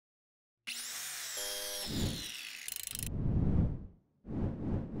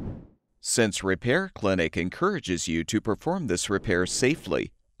Since Repair Clinic encourages you to perform this repair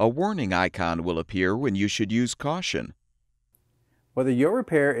safely, a warning icon will appear when you should use caution. Whether your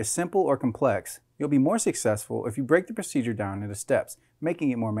repair is simple or complex, you'll be more successful if you break the procedure down into steps,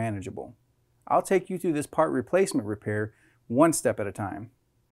 making it more manageable. I'll take you through this part replacement repair one step at a time.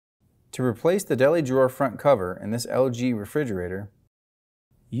 To replace the deli drawer front cover in this LG refrigerator,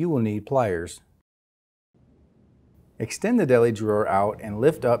 you will need pliers. Extend the deli drawer out and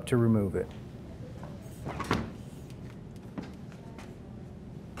lift up to remove it.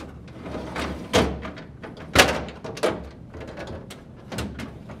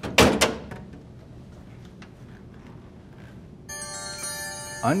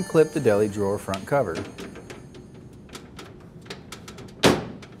 Unclip the deli drawer front cover.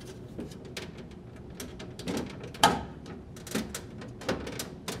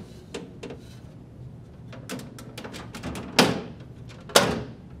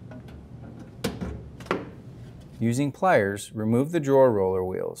 Using pliers, remove the drawer roller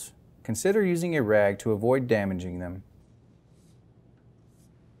wheels. Consider using a rag to avoid damaging them.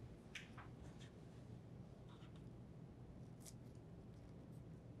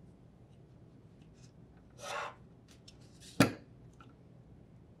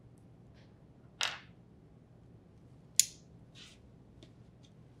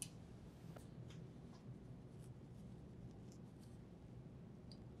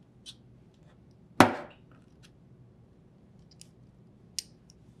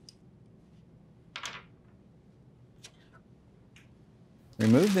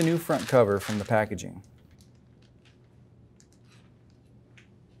 Remove the new front cover from the packaging.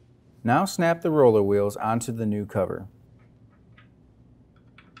 Now snap the roller wheels onto the new cover.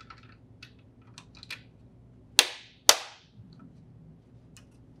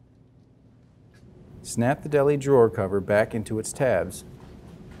 Snap the deli drawer cover back into its tabs.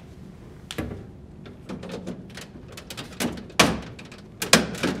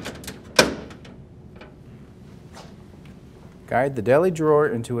 Guide the deli drawer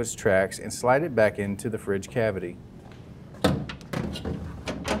into its tracks and slide it back into the fridge cavity.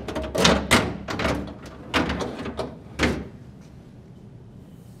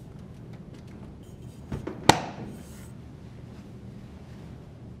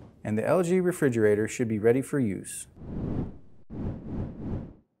 And the LG refrigerator should be ready for use.